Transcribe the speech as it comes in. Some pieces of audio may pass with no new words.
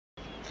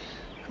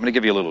going to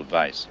give you a little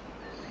advice.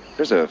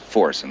 There's a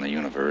force in the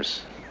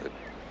universe that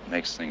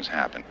makes things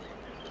happen.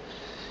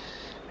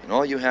 And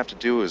all you have to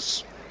do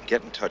is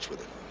get in touch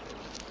with it.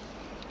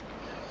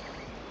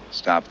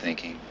 Stop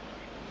thinking.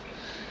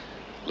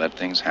 Let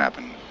things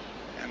happen.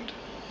 And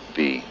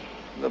be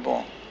the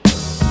ball.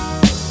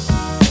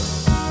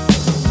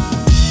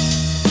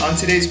 On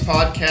today's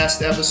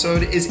podcast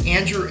episode is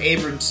Andrew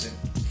Abramson,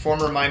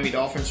 former Miami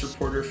Dolphins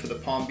reporter for the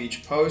Palm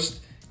Beach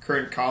Post,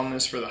 current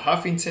columnist for the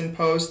Huffington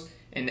Post,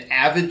 an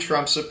avid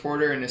Trump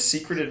supporter and a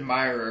secret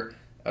admirer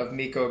of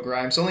Miko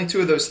Grimes. Only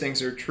two of those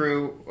things are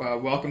true.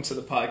 Welcome to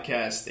the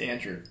podcast,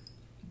 Andrew.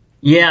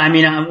 Yeah, I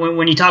mean,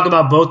 when you talk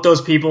about both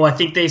those people, I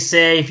think they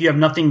say if you have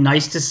nothing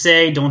nice to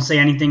say, don't say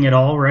anything at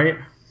all, right?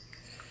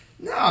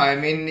 No, I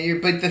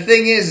mean, but the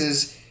thing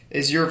is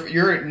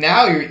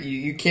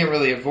you can't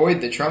really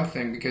avoid the Trump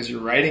thing because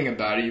you're writing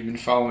about it. You've been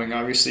following,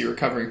 obviously, you're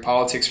covering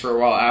politics for a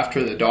while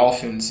after the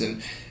Dolphins.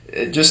 And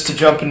just to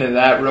jump into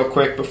that real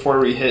quick before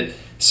we hit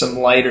some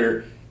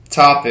lighter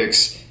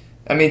topics,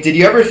 I mean, did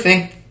you ever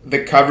think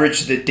the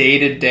coverage, the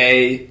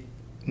day-to-day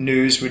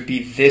news would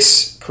be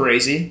this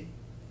crazy?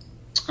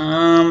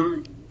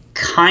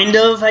 Kind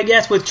of, I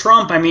guess, with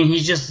Trump. I mean,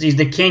 he's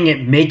the king at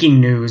making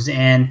news,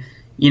 and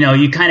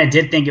you kind of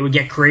did think it would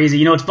get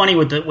crazy. It's funny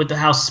with the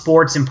how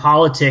sports and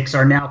politics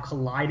are now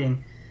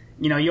colliding.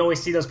 You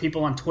always see those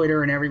people on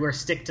Twitter and everywhere,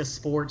 stick to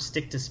sports.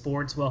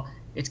 Well,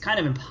 it's kind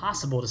of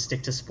impossible to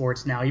stick to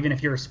sports now, even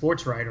if you're a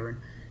sports writer. And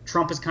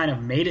Trump has kind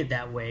of made it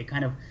that way.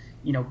 Kind of,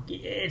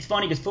 it's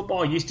funny because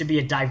football used to be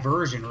a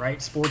diversion,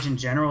 right? Sports in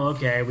general,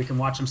 okay, we can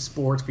watch some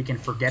sports, we can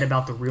forget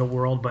about the real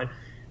world, but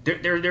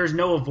there's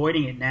no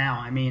avoiding it now.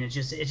 I mean, it's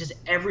just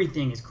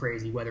everything is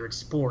crazy, whether it's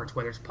sports,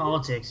 whether it's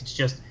politics. It's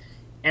just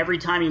every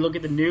time you look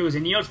at the news,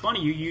 and it's funny,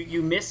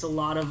 you miss a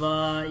lot of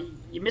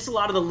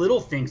the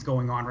little things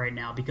going on right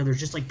now because there's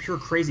just like pure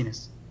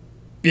craziness.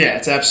 Yeah,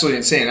 it's absolutely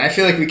insane. I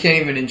feel like we can't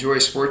even enjoy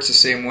sports the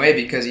same way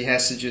because he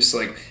has to just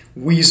like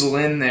weasel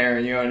in there,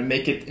 and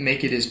make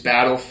it his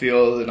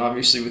battlefield. And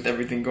obviously with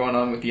everything going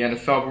on with the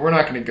NFL, but we're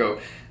not going to go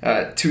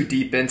too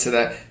deep into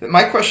that.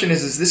 My question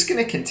is this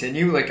going to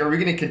continue? Like, are we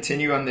going to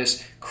continue on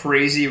this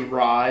crazy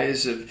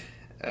rise of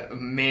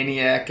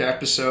maniac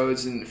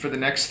episodes and for the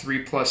next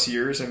 3+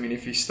 years? I mean,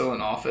 if he's still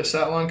in office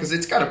that long, because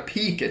it's got to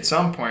peak at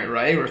some point,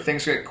 right? Or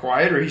things get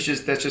quiet, or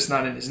that's just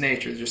not in his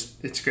nature.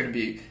 It's going to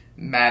be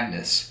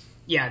madness.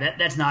 Yeah,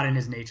 that's not in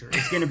his nature.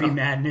 It's going to be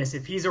madness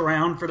if he's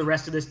around for the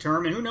rest of this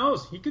term, and who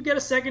knows? He could get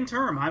a second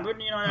term. I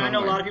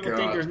know a lot of people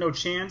think there's no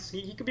chance.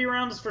 He could be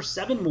around for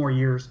 7 more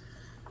years.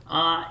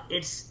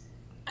 That's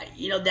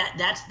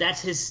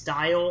his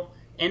style.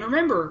 And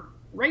remember,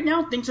 right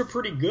now things are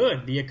pretty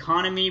good. The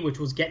economy, which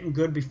was getting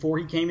good before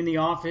he came in the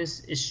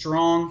office, is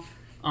strong.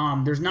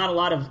 There's not a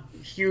lot of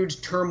huge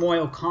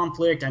turmoil,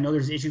 conflict. I know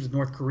there's issues with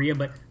North Korea,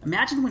 but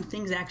imagine when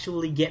things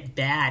actually get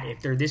bad,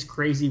 if they're this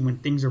crazy when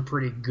things are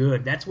pretty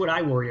good. That's what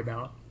I worry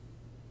about.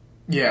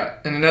 Yeah,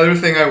 and another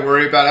thing I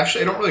worry about,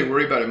 actually I don't really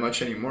worry about it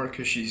much anymore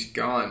because she's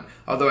gone.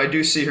 Although I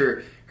do see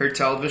her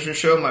television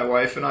show, my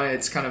wife and I,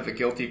 it's kind of a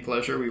guilty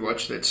pleasure. We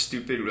watch that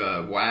stupid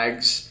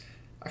Wags.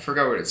 I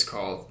forgot what it's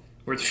called.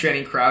 Where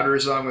Channing Crowder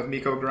is on with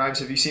Miko Grimes.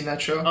 Have you seen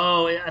that show?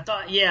 Oh,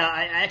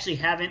 I actually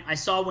haven't. I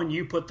saw when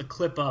you put the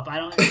clip up.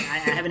 I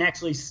haven't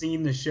actually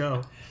seen the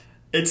show.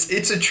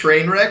 It's a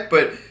train wreck,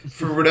 but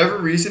for whatever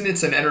reason,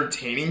 it's an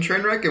entertaining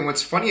train wreck. And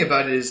what's funny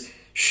about it is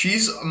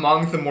she's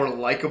among the more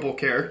likable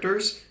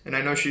characters, and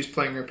I know she's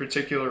playing a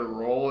particular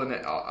role,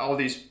 and all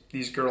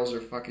these girls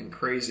are fucking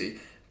crazy.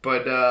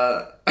 But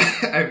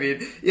I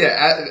mean,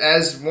 yeah,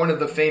 as one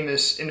of the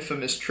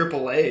infamous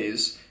Triple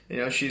A's.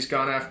 She's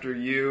gone after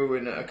you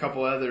and a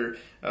couple other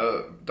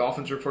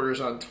Dolphins reporters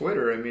on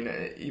Twitter. I mean,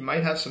 you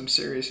might have some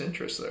serious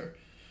interest there.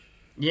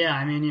 Yeah,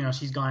 I mean,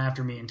 she's gone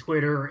after me in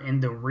Twitter, in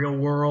the real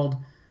world.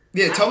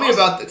 Yeah, tell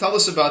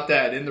us about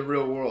that in the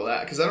real world,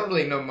 because I don't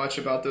really know much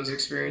about those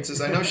experiences.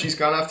 I know she's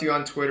gone after you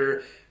on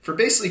Twitter for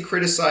basically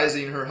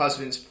criticizing her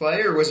husband's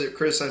play, or was it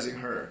criticizing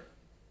her?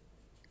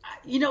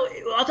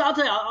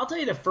 I'll tell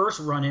you the first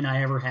run-in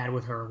I ever had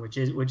with her, which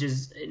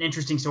is an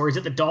interesting story. It's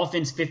at the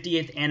Dolphins'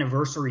 50th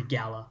anniversary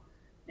gala,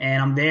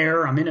 and I'm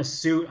there. I'm in a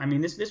suit. I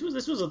mean, this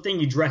was a thing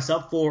you dress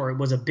up for. It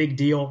was a big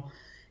deal,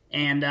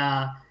 and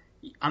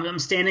I'm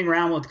standing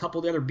around with a couple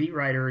of the other beat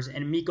writers,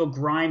 and Miko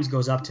Grimes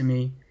goes up to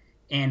me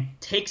and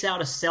takes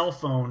out a cell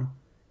phone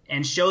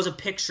and shows a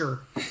picture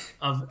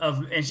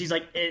of and she's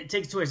like, it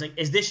takes it to her. She's like,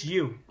 "Is this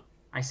you?"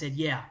 I said,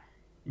 "Yeah,"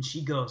 and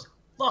she goes,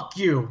 "Fuck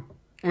you."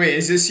 Wait,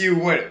 is this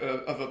you,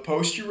 of a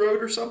post you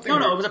wrote or something?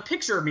 No, it was a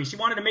picture of me. She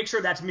wanted to make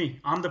sure that's me.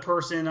 I'm the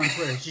person on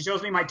Twitter. She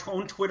shows me my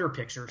own Twitter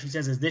picture. She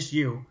says, "Is this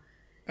you?"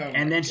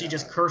 And then she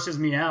just curses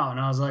me out. And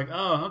I was like,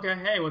 "Oh, okay.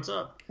 Hey, what's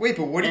up?" Wait,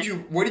 but what did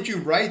you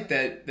write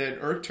that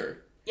irked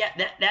her? Yeah,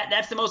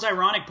 that's the most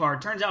ironic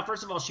part. Turns out,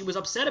 first of all, she was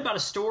upset about a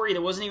story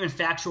that wasn't even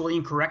factually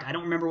incorrect. I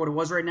don't remember what it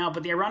was right now,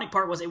 but the ironic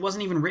part was it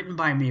wasn't even written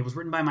by me. It was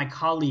written by my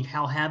colleague,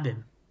 Hal Habib.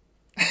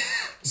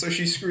 So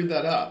she screwed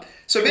that up.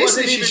 So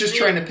basically she's just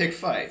trying to pick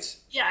fights.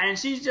 Yeah, and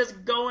she's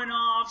just going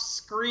off,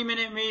 screaming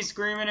at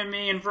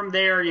me, and from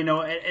there,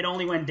 it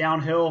only went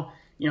downhill.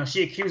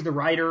 she accused the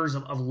writers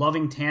of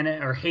loving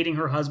Tannehill or hating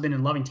her husband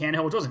and loving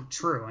Tannehill, which wasn't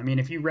true. I mean,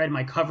 if you read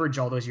my coverage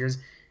all those years,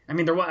 I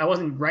mean, I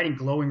wasn't writing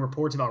glowing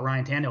reports about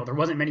Ryan Tannehill. There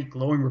wasn't many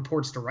glowing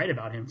reports to write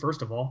about him,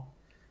 first of all.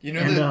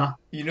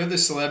 The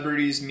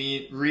celebrities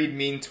read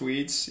mean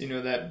tweets. You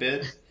know that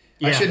bit.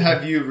 Yeah. I should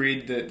have you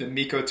read the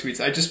Miko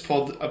tweets. I just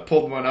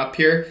pulled one up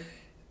here.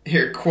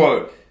 Here,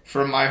 quote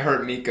from My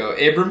Heart Miko: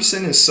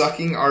 Abramson is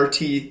sucking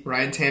RT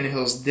Ryan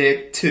Tannehill's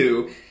dick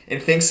too,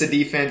 and thinks the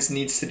defense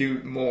needs to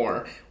do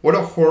more. What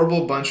a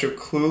horrible bunch of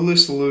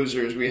clueless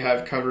losers we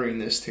have covering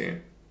this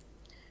team.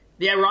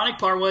 The ironic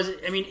part was,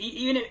 I mean,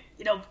 even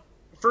if,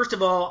 first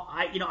of all,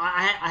 I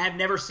have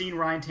never seen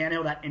Ryan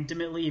Tannehill that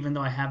intimately, even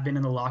though I have been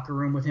in the locker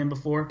room with him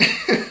before.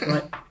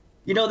 But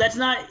that's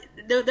not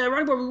the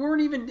ironic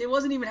part. It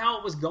wasn't even how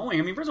it was going.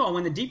 I mean, first of all,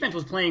 when the defense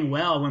was playing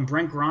well, when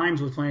Brent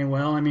Grimes was playing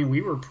well, I mean, we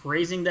were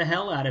praising the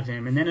hell out of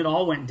him, and then it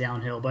all went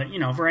downhill. But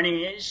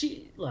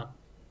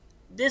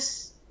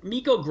this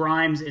Miko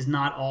Grimes is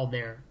not all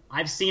there.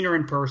 I've seen her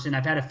in person.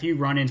 I've had a few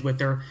run-ins with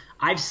her.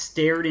 I've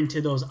stared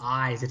into those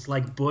eyes. It's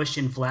like Bush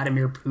and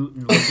Vladimir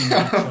Putin looking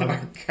at each other. Oh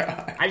my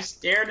God. I've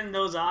stared in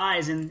those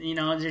eyes, and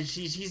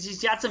she's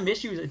got some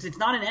issues. It's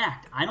not an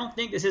act. I don't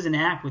think this is an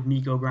act with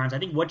Miko Grimes. I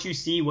think what you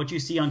see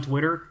on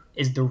Twitter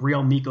is the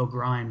real Miko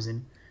Grimes,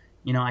 and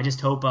I just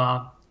hope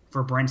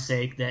for Brent's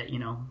sake that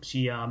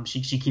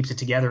she keeps it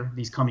together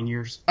these coming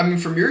years. I mean,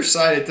 from your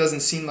side, it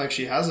doesn't seem like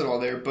she has it all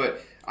there,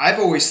 but I've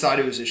always thought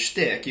it was a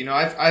shtick.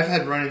 I've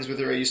had run-ins with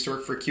her. I used to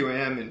work for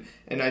QAM,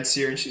 and I'd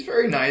see her, and she's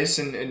very nice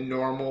and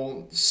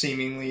normal,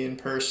 seemingly in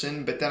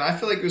person. But then I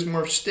feel like it was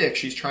more of a shtick.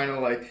 She's trying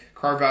to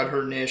carve out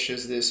her niche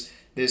as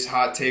this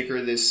hot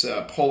taker, this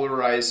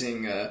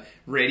polarizing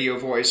radio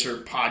voice or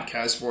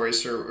podcast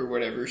voice or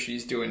whatever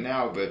she's doing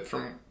now. But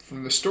from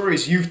the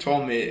stories you've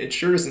told me, it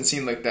sure doesn't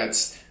seem like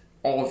that's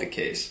all the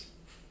case.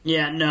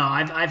 Yeah, no,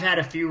 I've had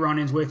a few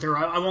run-ins with her.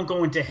 I won't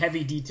go into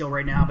heavy detail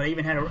right now, but I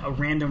even had a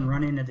random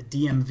run-in at the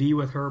DMV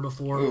with her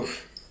before.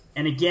 Oof.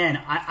 And again,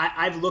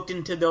 I've looked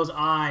into those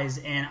eyes,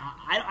 and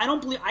I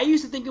don't believe. I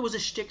used to think it was a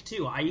shtick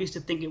too. I used to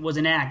think it was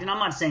an act, and I'm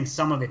not saying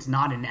some of it's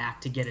not an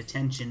act to get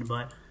attention,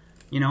 but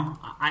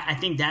I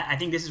think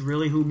this is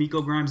really who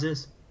Miko Grimes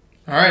is.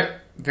 All right,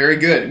 very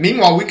good.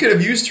 Meanwhile, we could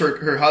have used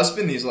her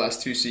husband these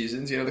last 2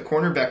 seasons. The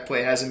cornerback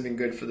play hasn't been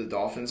good for the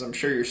Dolphins. I'm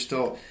sure you're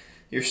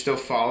still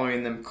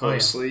following them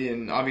closely,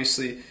 and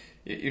obviously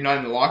you're not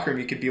in the locker room.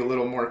 You could be a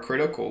little more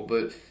critical,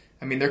 but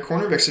I mean, their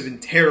cornerbacks have been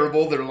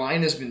terrible. Their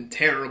line has been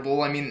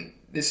terrible. I mean,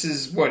 this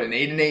is what, an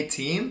 8-8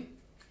 team?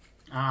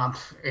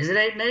 Is it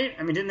 8-8?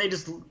 I mean, didn't they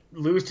just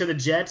lose to the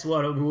Jets?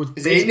 What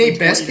is 8-8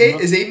 best case?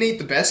 Is 8-8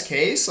 the best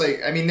case?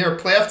 I mean, they're a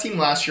playoff team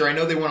last year. I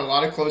know they won a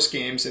lot of close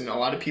games, and a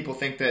lot of people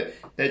think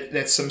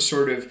that's some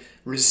sort of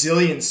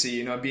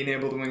resiliency, being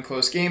able to win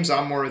close games.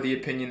 I'm more of the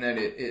opinion that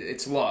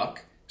it's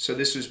luck. So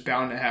this was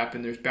bound to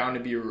happen. There's bound to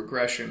be a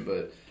regression,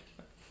 but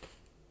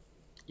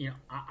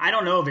I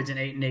don't know if it's an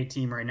 8-8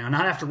 team right now.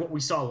 Not after what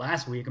we saw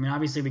last week. I mean,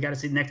 obviously we got to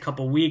see the next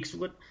couple of weeks.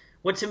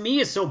 What to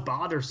me is so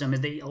bothersome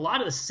is a lot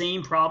of the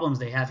same problems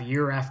they have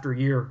year after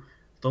year.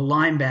 The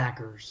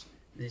linebackers,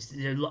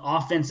 the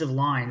offensive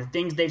line, the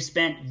things they've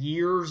spent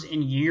years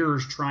and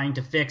years trying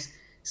to fix.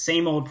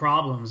 Same old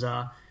problems.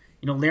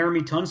 Laramie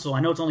Tunsil, I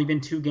know it's only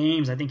been 2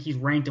 games. I think he's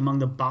ranked among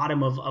the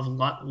bottom of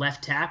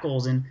left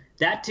tackles, and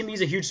that to me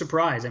is a huge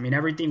surprise. I mean,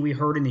 everything we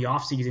heard in the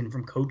offseason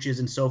from coaches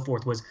and so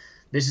forth was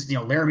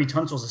Laramie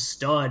Tunsil's a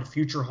stud,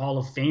 future Hall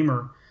of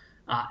Famer.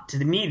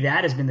 To me,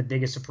 that has been the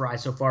biggest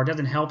surprise so far. It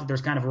doesn't help that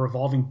there's kind of a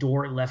revolving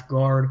door at left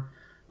guard.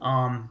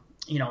 The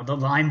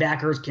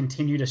linebackers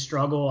continue to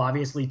struggle.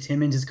 Obviously,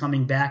 Timmons is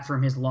coming back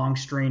from his long,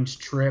 strange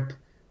trip.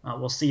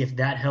 We'll see if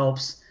that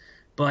helps.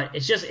 But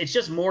it's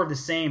just more of the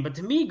same. But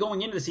to me,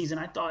 going into the season,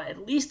 I thought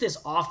at least this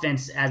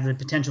offense has the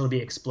potential to be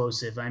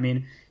explosive. I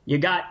mean, you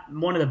got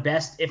one of the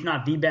best, if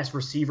not the best,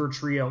 receiver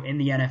trio in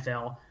the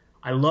NFL.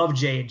 I love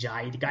Jay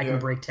Ajayi. The guy can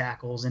break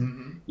tackles.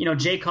 And,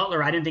 Jay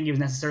Cutler, I didn't think he was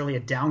necessarily a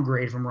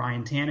downgrade from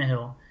Ryan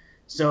Tannehill.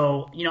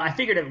 So, I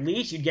figured at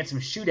least you'd get some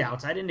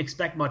shootouts. I didn't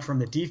expect much from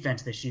the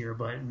defense this year.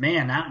 But,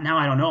 man, now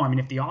I don't know. I mean,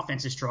 if the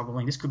offense is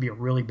struggling, this could be a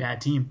really bad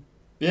team.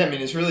 Yeah, I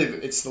mean,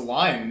 it's the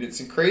line. And it's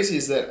crazy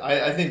is that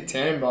I think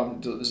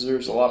Tannenbaum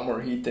deserves a lot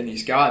more heat than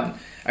he's gotten.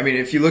 I mean,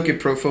 if you look at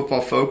Pro Football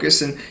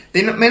Focus, and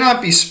they may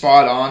not be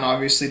spot on.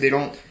 Obviously, they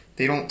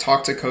don't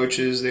talk to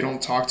coaches, they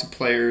don't talk to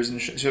players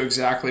and show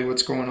exactly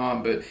what's going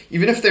on. But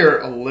even if they're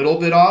a little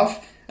bit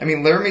off, I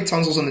mean, Laramie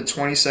Tunsil's on the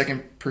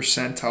 22nd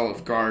percentile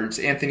of guards.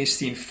 Anthony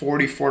Steen,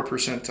 44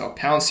 percentile.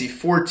 Pouncey,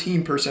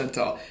 14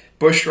 percentile.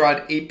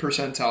 Bushrod, 8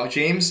 percentile.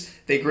 James,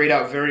 they grade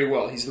out very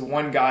well. He's the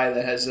one guy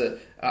that has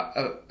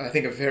I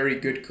think a very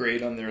good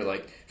grade on their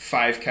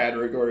 5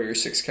 category or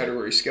 6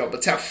 category scale.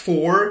 But to have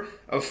 4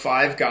 of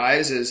 5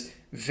 guys is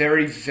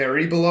very,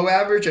 very below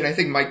average, and I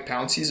think Mike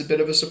Pouncey's a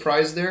bit of a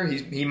surprise there.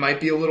 He might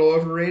be a little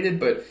overrated,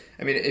 but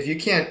I mean, if you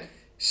can't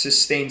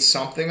sustain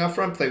something up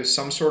front, play with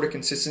some sort of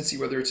consistency,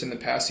 whether it's in the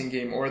passing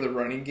game or the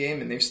running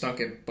game, and they've stunk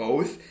at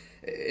both,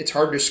 it's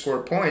hard to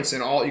score points,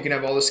 and you can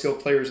have all the skilled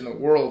players in the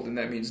world, and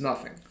that means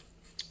nothing.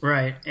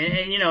 Right, and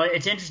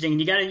it's interesting.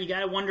 You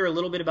gotta wonder a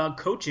little bit about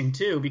coaching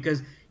too,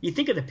 because you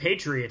think of the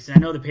Patriots, and I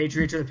know the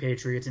Patriots are the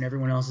Patriots, and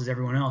everyone else is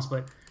everyone else,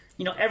 but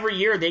every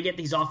year they get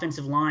these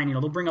offensive line.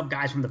 They'll bring up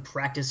guys from the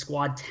practice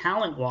squad.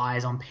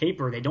 Talent-wise, on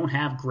paper, they don't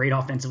have great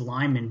offensive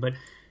linemen, but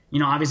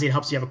obviously it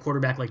helps you have a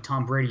quarterback like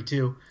Tom Brady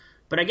too.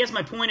 But I guess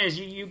my point is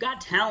you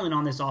got talent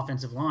on this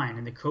offensive line,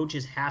 and the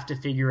coaches have to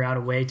figure out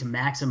a way to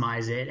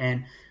maximize it.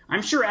 And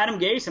I'm sure Adam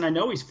Gase, and I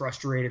know he's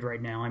frustrated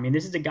right now. I mean,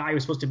 this is a guy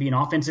who's supposed to be an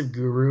offensive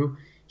guru.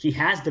 He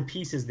has the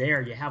pieces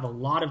there. You have a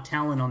lot of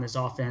talent on this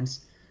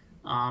offense.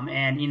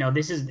 And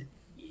this is,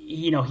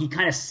 he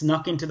kind of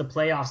snuck into the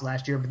playoffs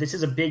last year, but this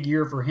is a big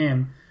year for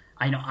him.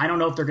 I don't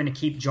know if they're going to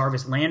keep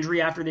Jarvis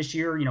Landry after this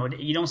year.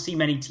 You don't see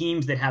many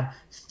teams that have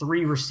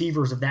 3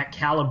 receivers of that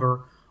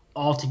caliber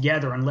all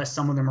together unless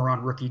some of them are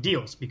on rookie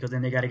deals, because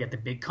then they got to get the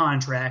big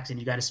contracts and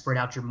you got to spread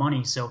out your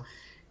money. So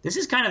this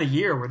is kind of the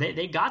year where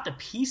they got the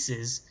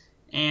pieces.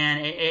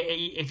 And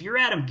if you're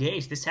Adam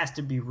Gase, this has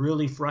to be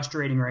really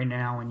frustrating right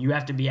now, and you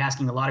have to be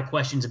asking a lot of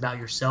questions about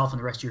yourself and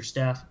the rest of your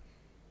staff.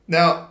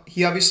 Now,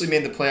 he obviously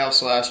made the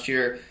playoffs last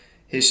year.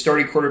 His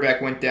starting quarterback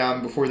went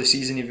down before the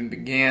season even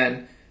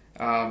began.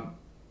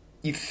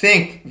 You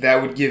think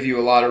that would give you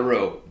a lot of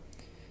rope.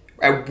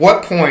 At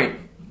what point,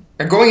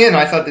 and going in,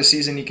 I thought this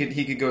season he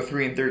could go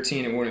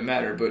 3-13, it wouldn't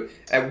matter. But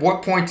at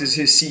what point does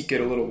his seat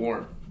get a little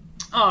warm?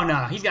 Oh,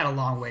 no, he's got a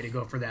long way to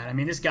go for that. I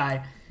mean, this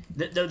guy,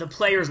 the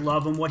players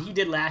love him. What he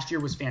did last year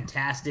was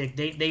fantastic.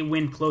 They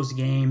win close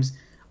games.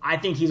 I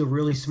think he's a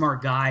really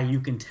smart guy.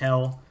 You can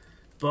tell.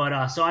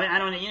 But so I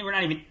don't. We're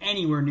not even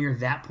anywhere near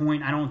that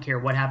point. I don't care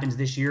what happens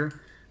this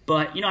year.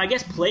 But I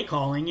guess play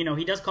calling.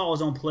 He does call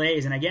his own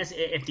plays, and I guess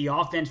if the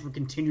offense would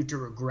continue to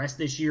regress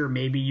this year,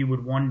 maybe you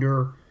would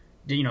wonder,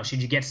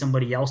 should you get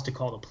somebody else to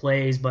call the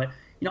plays? But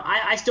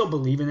I still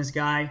believe in this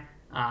guy.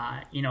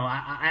 I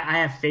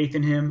have faith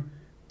in him.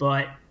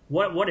 But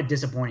what a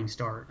disappointing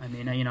start. I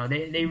mean,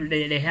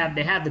 they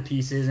have the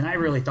pieces, and I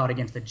really thought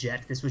against the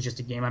Jets this was just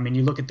a game. I mean,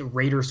 you look at the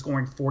Raiders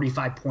scoring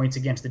 45 points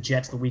against the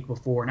Jets the week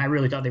before, and I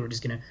really thought they were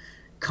just going to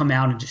come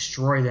out and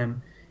destroy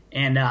them,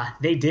 and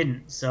they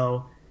didn't.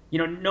 So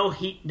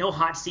no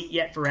hot seat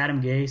yet for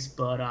Adam Gase,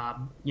 but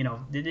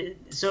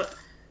so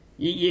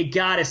you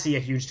got to see a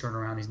huge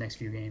turnaround these next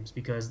few games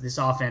because this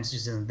offense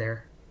just isn't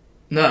there.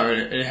 No,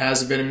 it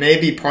hasn't been.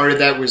 Maybe part of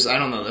that was, I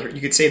don't know, you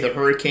could say the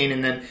hurricane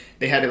and then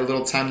they had a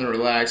little time to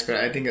relax, but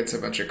I think that's a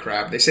bunch of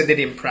crap. They said they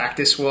didn't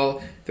practice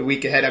well the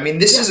week ahead. I mean,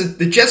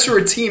 the Jets are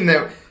a team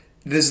that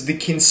this is the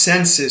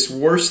consensus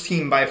worst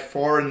team by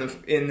far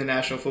in the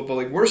National Football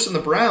League, worse than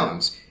the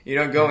Browns,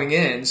 going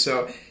in.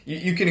 So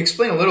you can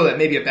explain a little that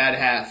maybe a bad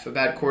half, a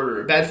bad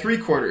quarter, a bad 3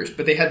 quarters,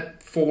 but they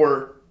had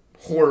 4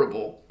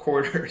 horrible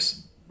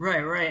quarters. Right.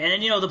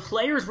 And, the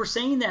players were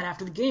saying that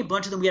after the game. A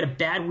bunch of them, we had a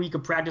bad week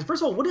of practice.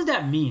 First of all, what does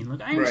that mean?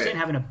 Like, I understand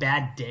having a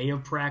bad day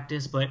of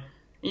practice, but,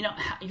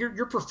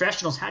 you're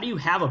professionals. How do you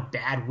have a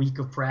bad week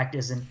of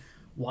practice, and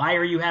why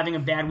are you having a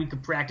bad week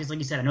of practice? Like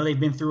you said, I know they've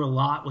been through a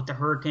lot with the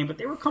hurricane, but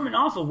they were coming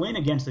off a win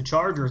against the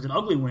Chargers, an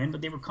ugly win,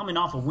 but they were coming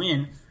off a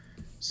win.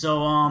 So,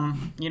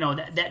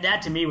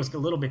 that to me was a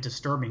little bit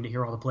disturbing to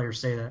hear all the players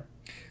say that.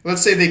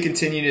 Let's say they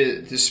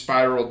continue to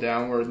spiral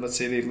downward. Let's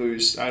say they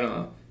lose, I don't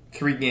know,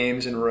 3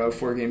 games in a row,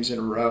 4 games in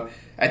a row.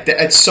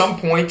 At some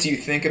point, do you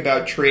think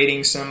about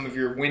trading some of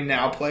your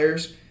win-now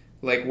players,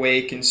 like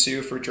Wake and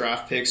Sue, for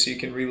draft picks so you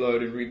can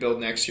reload and rebuild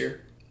next year?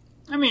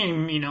 I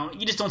mean,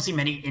 you just don't see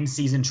many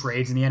in-season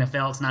trades in the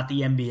NFL. It's not the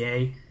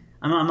NBA.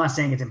 I'm not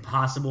saying it's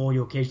impossible.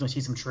 You'll occasionally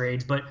see some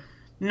trades. But,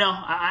 no,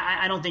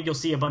 I don't think you'll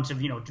see a bunch of,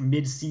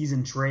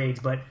 mid-season trades.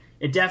 But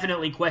it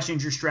definitely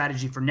questions your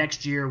strategy for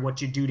next year,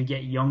 what you do to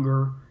get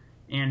younger.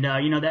 And,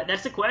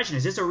 that's the question.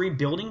 Is this a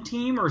rebuilding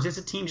team, or is this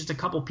a team just a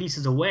couple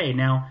pieces away?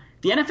 Now,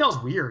 the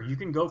NFL's weird. You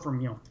can go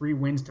from, 3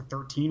 wins to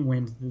 13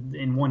 wins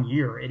in 1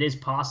 year. It is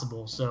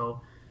possible.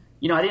 So,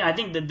 I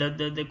think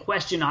the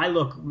question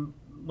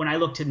when I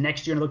look to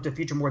next year and I look to the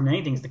future more than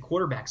anything is the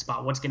quarterback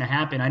spot. What's going to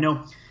happen? I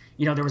know,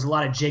 there was a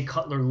lot of Jay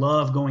Cutler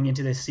love going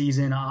into this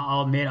season.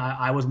 I'll admit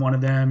I was one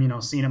of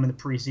them, seeing him in the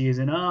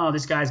preseason. Oh,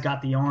 this guy's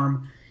got the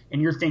arm.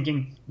 And you're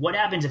thinking, what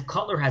happens if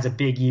Cutler has a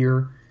big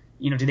year?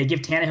 Do they give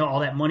Tannehill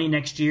all that money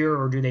next year,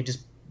 or do they just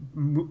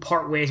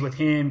part ways with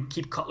him,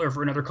 keep Cutler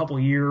for another couple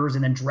of years,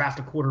 and then draft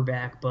a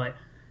quarterback? But,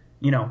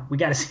 we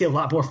got to see a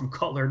lot more from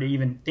Cutler to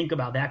even think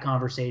about that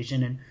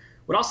conversation. And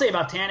what I'll say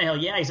about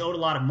Tannehill, he's owed a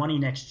lot of money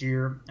next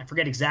year. I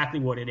forget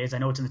exactly what it is. I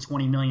know it's in the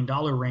 $20 million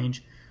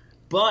range.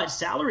 But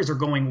salaries are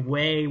going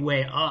way,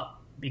 way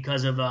up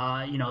because of,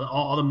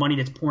 all the money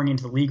that's pouring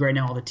into the league right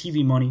now, all the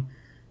TV money.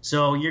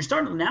 So you're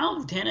starting now.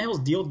 Tannehill's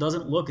deal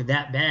doesn't look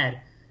that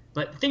bad.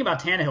 But the thing about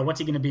Tannehill, what's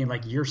he going to be in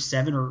like year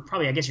 7 or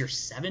probably I guess year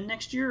 7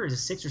 next year? Is it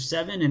 6 or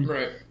 7? And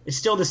It's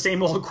still the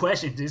same old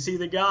question. Is he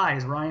the guy?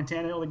 Is Ryan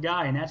Tannehill the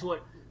guy? And that's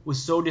what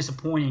was so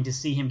disappointing to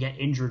see him get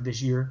injured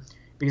this year,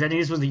 because I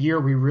think this was the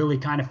year we really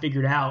kind of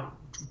figured out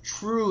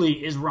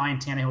truly is Ryan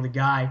Tannehill the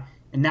guy,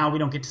 and now we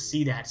don't get to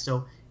see that.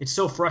 So it's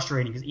so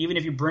frustrating because even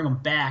if you bring him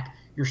back,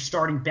 you're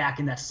starting back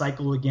in that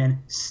cycle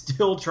again,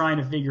 still trying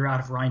to figure out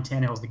if Ryan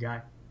Tannehill is the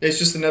guy. It's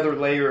just another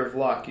layer of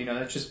luck,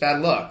 it's just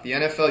bad luck. The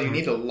NFL, you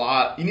need a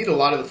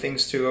lot of the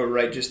things to go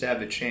right just to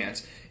have a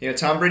chance.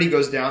 Tom Brady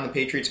goes down, the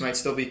Patriots might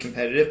still be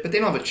competitive, but they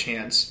don't have a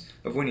chance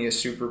of winning a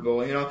Super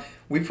Bowl.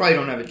 We probably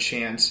don't have a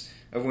chance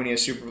of winning a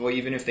Super Bowl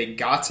even if they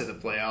got to the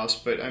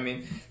playoffs. But,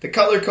 the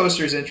Cutler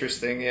coaster is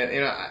interesting.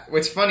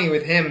 What's funny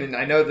with him, and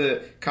I know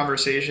the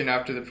conversation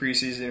after the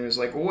preseason was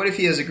like, well, what if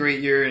he has a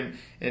great year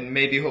and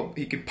maybe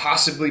he could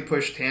possibly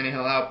push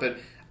Tannehill out, but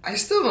I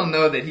still don't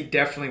know that he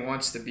definitely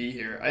wants to be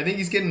here. I think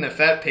he's getting a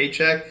fat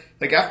paycheck.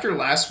 Like, after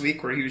last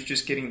week where he was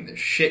just getting the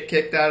shit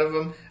kicked out of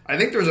him, I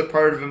think there was a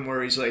part of him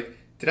where he's like,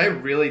 did I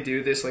really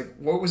do this? Like,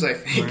 what was I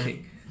thinking?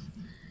 Right.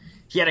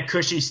 He had a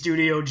cushy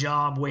studio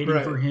job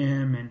waiting for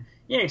him. And,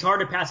 yeah, it's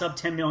hard to pass up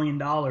 $10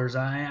 million.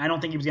 I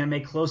don't think he was going to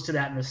make close to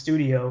that in the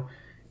studio.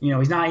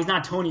 He's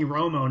not Tony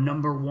Romo,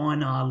 number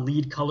one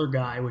lead color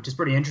guy, which is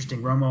pretty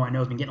interesting. Romo, I know,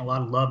 has been getting a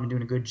lot of love and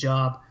doing a good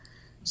job.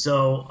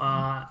 So,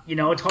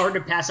 it's hard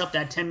to pass up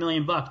that $10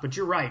 million, but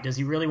you're right. Does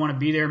he really want to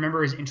be there?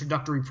 Remember his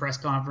introductory press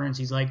conference?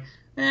 He's like,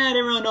 I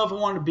didn't really know if I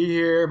wanted to be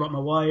here, but my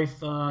wife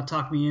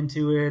talked me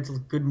into it. It's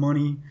good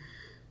money.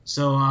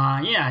 So,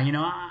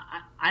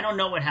 I don't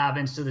know what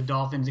happens to the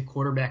Dolphins at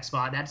quarterback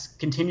spot. That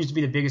continues to be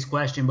the biggest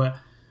question, but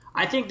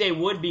I think they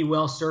would be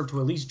well served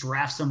to at least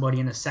draft somebody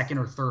in the second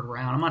or third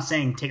round. I'm not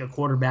saying take a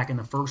quarterback in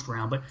the first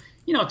round, but,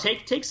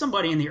 take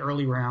somebody in the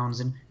early rounds,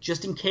 and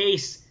just in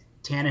case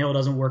Tannehill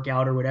doesn't work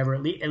out or whatever,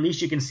 at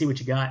least you can see what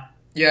you got.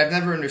 Yeah, I've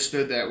never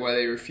understood that, why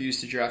they refuse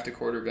to draft a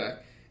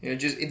quarterback.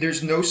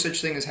 There's no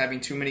such thing as having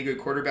too many good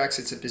quarterbacks.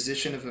 It's a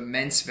position of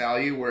immense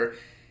value where,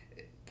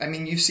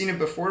 you've seen it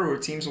before where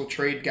teams will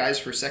trade guys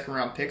for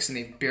second-round picks and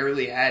they've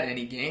barely had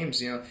any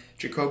games.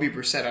 Jacoby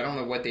Brissett, I don't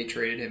know what they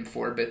traded him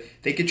for, but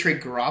they could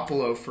trade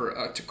Garoppolo for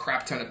a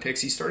crap ton of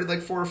picks. He started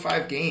like 4 or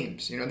 5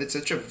 games. That's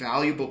such a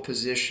valuable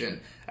position.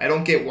 I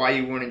don't get why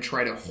you wouldn't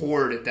try to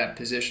hoard at that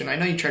position. I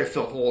know you try to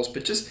fill holes,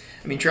 but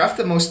draft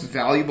the most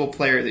valuable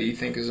player that you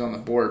think is on the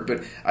board.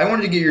 But I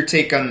wanted to get your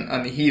take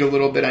on the Heat a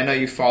little bit. I know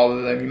you follow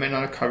them. You might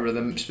not cover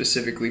them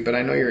specifically, but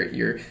I know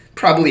you're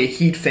probably a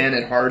Heat fan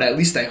at heart. At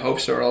least I hope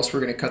so, or else we're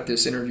going to cut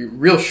this interview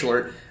real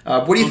short.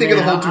 What do you think of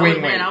the whole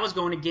Dwyane Wade? I was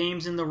going to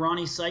games in the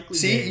Ronnie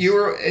Cycli days. You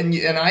were, and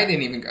I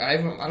didn't even. I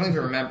don't even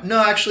remember. No,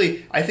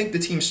 actually, I think the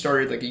team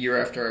started like a year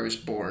after I was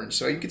born,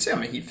 so you could say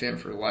I'm a Heat fan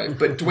for life.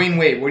 But Dwyane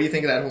Wade, what do you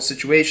think of that whole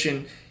situation?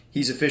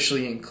 He's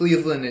officially in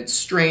Cleveland. It's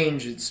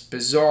strange. It's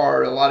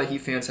bizarre. A lot of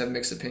Heat fans have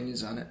mixed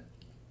opinions on it.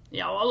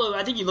 Yeah, well,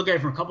 I think you look at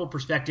it from a couple of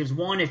perspectives.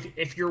 One,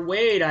 if you're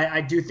Wade,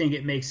 I do think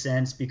it makes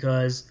sense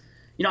because,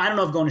 I don't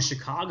know if going to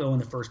Chicago in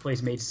the first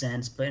place made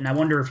sense, and I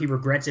wonder if he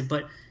regrets it.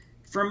 But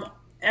from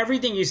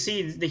everything you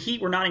see, the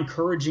Heat were not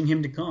encouraging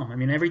him to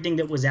come. Everything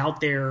that was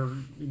out there,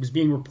 it was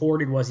being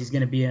reported was he's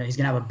going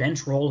to have a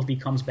bench role if he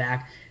comes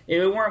back. It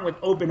weren't with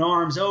open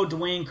arms. Oh,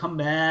 Dwyane, come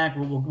back.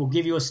 We'll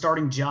give you a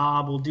starting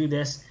job. We'll do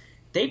this.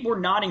 They were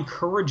not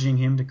encouraging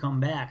him to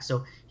come back.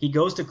 So he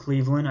goes to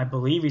Cleveland. I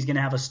believe he's going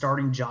to have a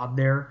starting job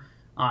there.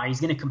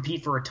 He's going to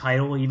compete for a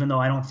title, even though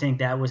I don't think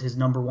that was his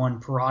number one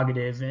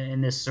prerogative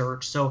in this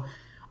search. So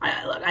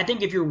I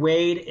think if you're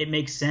Wade, it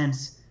makes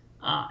sense.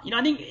 I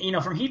think,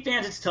 from Heat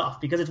fans, it's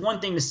tough because it's one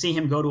thing to see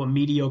him go to a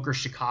mediocre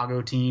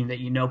Chicago team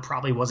that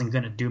probably wasn't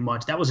going to do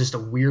much. That was just a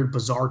weird,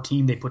 bizarre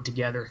team they put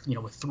together,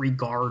 with 3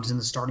 guards in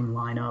the starting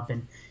lineup.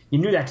 And you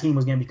knew that team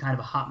was going to be kind of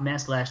a hot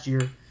mess last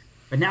year.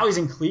 But now he's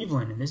in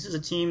Cleveland, and this is a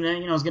team that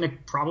is going to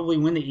probably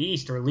win the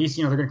East, or at least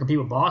they're going to compete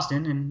with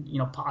Boston,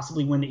 and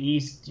possibly win the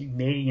East.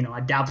 I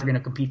doubt they're going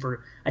to compete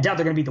I doubt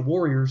they're going to beat the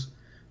Warriors,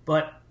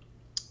 but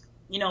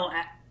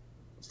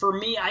for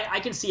me, I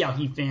can see how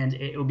Heat fans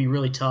it would be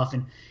really tough.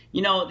 And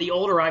the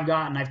older I've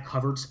gotten, I've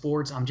covered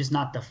sports. I'm just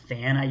not the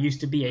fan I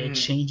used to be. It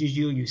changes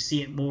you. You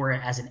see it more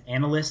as an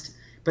analyst.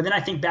 But then I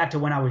think back to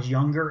when I was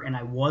younger, and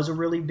I was a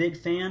really big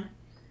fan.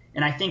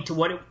 And I think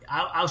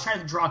I was trying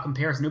to draw a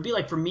comparison. It would be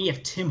like for me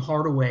if Tim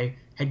Hardaway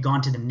had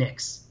gone to the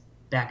Knicks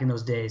back in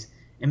those days.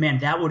 And, man,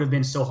 that would have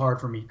been so hard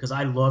for me because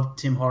I loved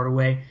Tim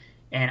Hardaway,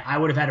 and I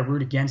would have had to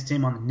root against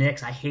him on the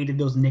Knicks. I hated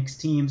those Knicks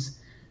teams.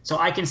 So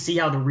I can see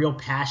how the real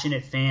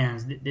passionate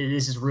fans,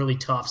 this is really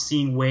tough,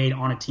 seeing Wade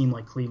on a team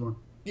like Cleveland.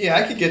 Yeah,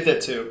 I could get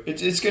that too.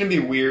 It's going to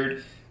be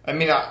weird.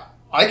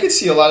 I could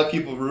see a lot of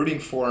people rooting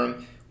for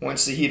him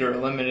once the Heat are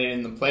eliminated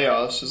in the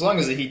playoffs, as long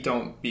as the Heat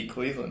don't beat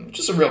Cleveland, which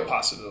is a real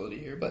possibility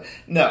here. But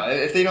no,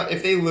 if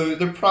they lose,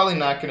 they're probably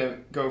not going to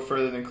go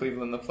further than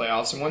Cleveland in the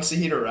playoffs. And once the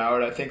Heat are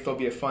out, I think they'll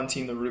be a fun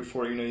team to root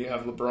for. You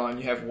have LeBron,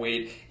 you have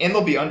Wade, and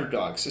they'll be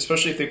underdogs,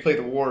 especially if they play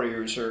the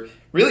Warriors or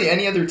really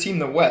any other team in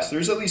the West.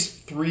 There's at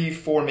least 3,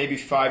 4, maybe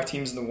 5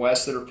 teams in the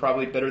West that are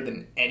probably better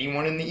than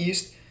anyone in the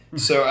East.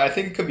 So I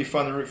think it could be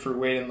fun to root for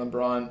Wade and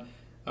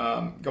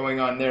LeBron going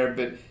on there.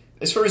 But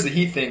as far as the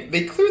Heat thing,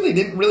 they clearly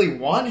didn't really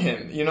want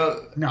him.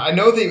 No. I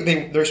know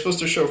they're supposed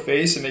to show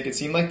face and make it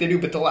seem like they do,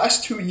 but the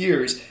last 2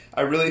 years,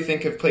 I really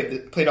think have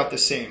played out the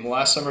same.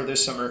 Last summer,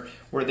 this summer,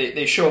 where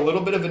they show a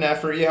little bit of an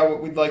effort. Yeah,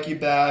 we'd like you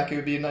back. It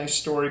would be a nice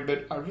story,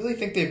 but I really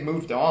think they've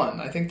moved on.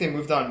 I think they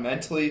moved on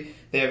mentally.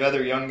 They have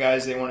other young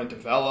guys they want to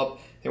develop.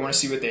 They want to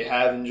see what they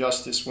have in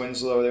Justice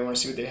Winslow. They want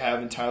to see what they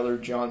have in Tyler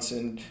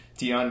Johnson,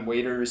 Dwyane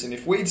Waders. And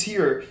if Wade's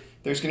here,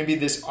 there's going to be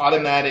this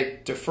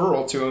automatic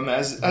deferral to him,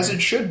 as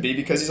it should be,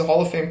 because he's a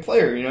Hall of Fame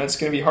player. It's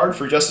going to be hard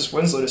for Justice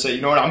Winslow to say,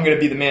 you know what, I'm going to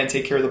be the man,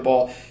 take care of the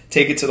ball,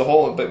 take it to the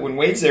hole. But when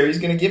Wade's there, he's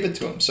going to give it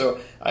to him. So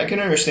I can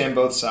understand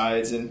both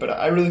sides, but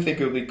I really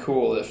think it would be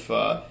cool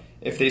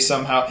if they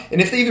somehow,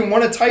 and if they even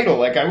won a title,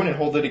 like I wouldn't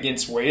hold it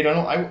against Wade.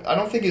 I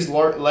don't think his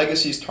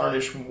legacy's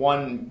tarnished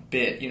one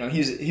bit.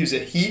 He was a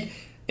Heat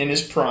in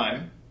his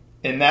prime,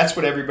 and that's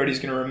what everybody's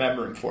going to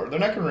remember him for. They're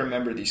not going to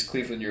remember these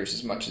Cleveland years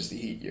as much as the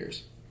Heat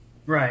years.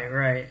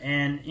 Right.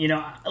 And,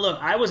 look,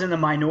 I was in the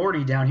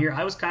minority down here.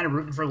 I was kind of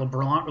rooting for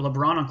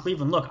LeBron on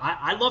Cleveland. Look,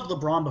 I loved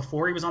LeBron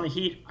before he was on the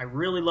Heat. I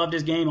really loved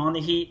his game on the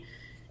Heat.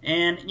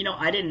 And,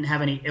 I didn't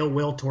have any ill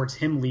will towards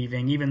him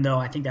leaving, even though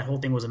I think that whole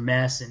thing was a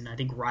mess. And I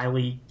think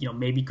Riley,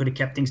 maybe could have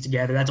kept things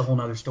together. That's a whole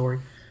other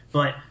story.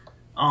 But,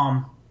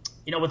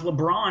 with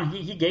LeBron,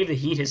 he gave the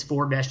Heat his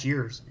 4 best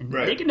years. And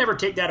they could never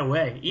take that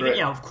away. Even,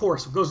 of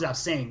course, it goes without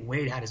saying,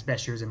 Wade had his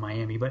best years in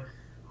Miami. But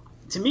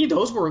to me,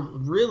 those were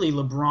really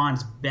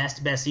LeBron's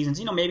best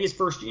seasons. Maybe his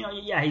first,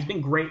 he's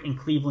been great in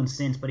Cleveland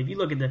since. But if you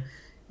look at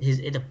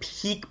the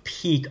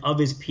peak of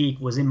his peak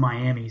was in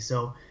Miami.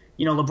 So,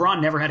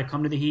 LeBron never had to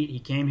come to the Heat. He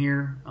came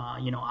here.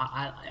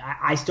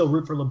 I still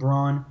root for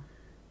LeBron.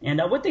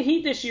 And with the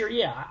Heat this year,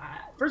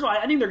 first of all,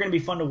 I think they're going to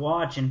be fun to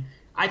watch. And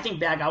I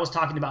think back, I was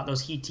talking about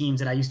those Heat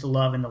teams that I used to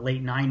love in the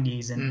late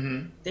 90s,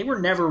 and they were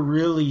never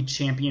really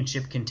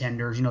championship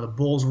contenders. The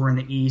Bulls were in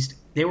the East.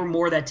 They were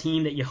more that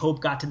team that you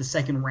hope got to the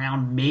second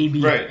round, maybe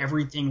if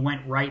everything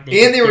went right.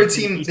 They were a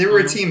team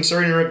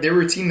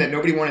that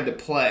nobody wanted to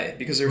play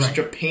because they were such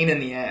a pain in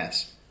the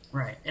ass.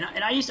 Right. And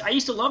I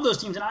used to love those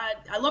teams, and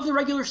I love the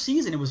regular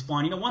season. It was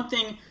fun. One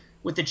thing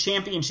with the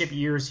championship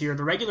years here,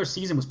 the regular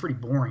season was pretty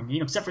boring,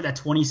 except for that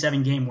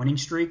 27-game winning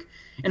streak.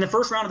 And the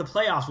first round of the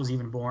playoffs was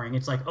even boring.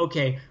 It's like,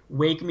 okay,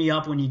 wake me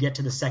up when you get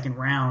to the second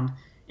round.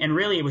 And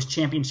really, it was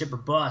championship or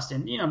bust.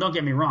 And, don't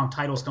get me wrong,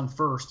 titles come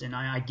first, and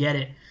I get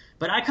it.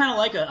 But I kind of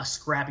like a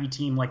scrappy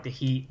team like the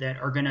Heat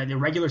that are the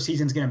regular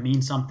season's going to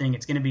mean something.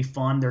 It's going to be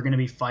fun. They're going to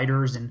be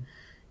fighters. And,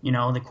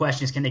 the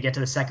question is, can they get to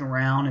the second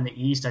round in the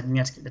East? I think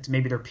that's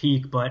maybe their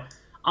peak. But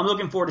I'm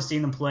looking forward to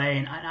seeing them play.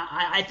 And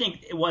I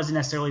think it wasn't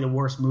necessarily the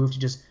worst move to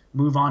just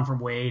move on from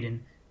Wade.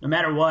 And no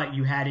matter what,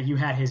 you had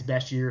his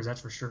best years,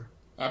 that's for sure.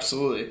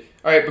 Absolutely.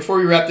 All right, before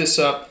we wrap this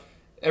up,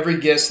 every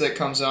guest that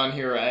comes on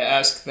here,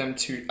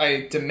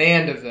 I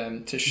demand of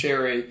them to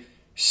share a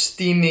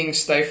steaming,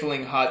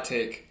 stifling hot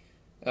take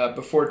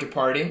before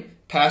departing.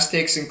 Past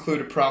takes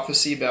include a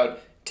prophecy about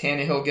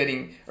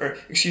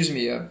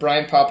Tannehill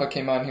Brian Papa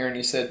came on here and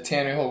he said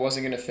Tannehill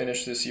wasn't going to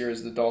finish this year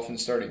as the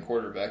Dolphins starting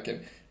quarterback,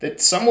 and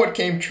that somewhat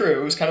came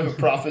true. It was kind of a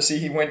prophecy.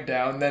 He went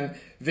down. Then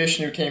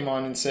Vishnu came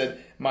on and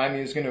said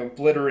Miami was going to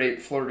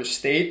obliterate Florida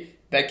State.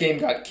 That game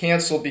got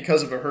canceled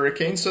because of a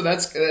hurricane, so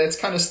that's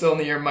kind of still in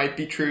the air, might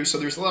be true. So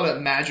there's a lot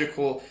of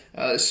magical,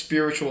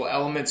 spiritual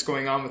elements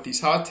going on with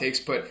these hot takes,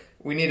 but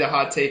we need a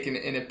hot take, and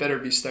it better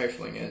be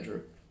stifling,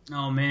 Andrew.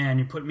 Oh, man,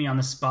 you put me on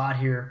the spot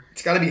here.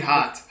 It's got to be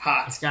hot.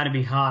 It's got to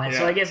be hot. Yeah.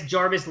 So I guess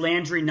Jarvis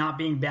Landry not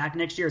being back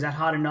next year, is that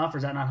hot enough or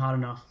is that not hot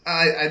enough?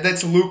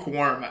 That's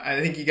lukewarm. I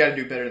think you got to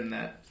do better than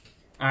that.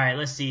 All right,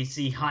 let's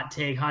see. Hot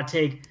take. How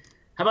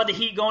about the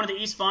Heat going to the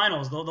East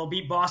Finals? They'll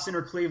beat Boston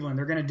or Cleveland.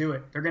 They're going to do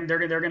it. They're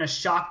going to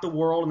shock the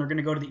world, and they're going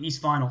to go to the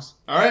East Finals.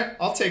 All right,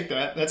 I'll take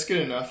that. That's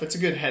good enough. It's a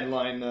good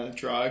headline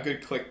draw, a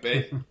good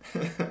clickbait.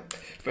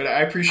 But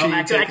I appreciate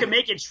you. I could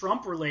make it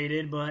Trump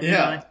related, but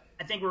yeah.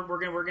 I think we're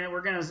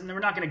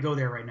not going to go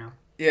there right now.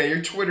 Yeah,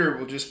 your Twitter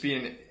will just be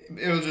an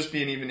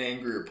even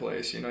angrier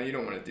place. You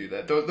don't want to do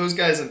that. Those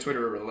guys on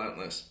Twitter are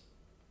relentless.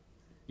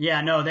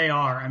 Yeah, no, they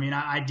are. I mean,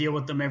 I deal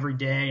with them every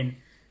day, and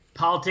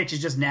politics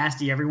is just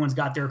nasty. Everyone's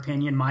got their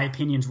opinion. My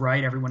opinion's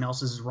right. Everyone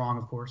else's is wrong,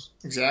 of course.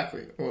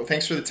 Exactly. Well,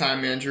 thanks for the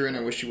time, Andrew, and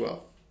I wish you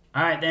well.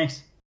 All right,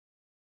 thanks.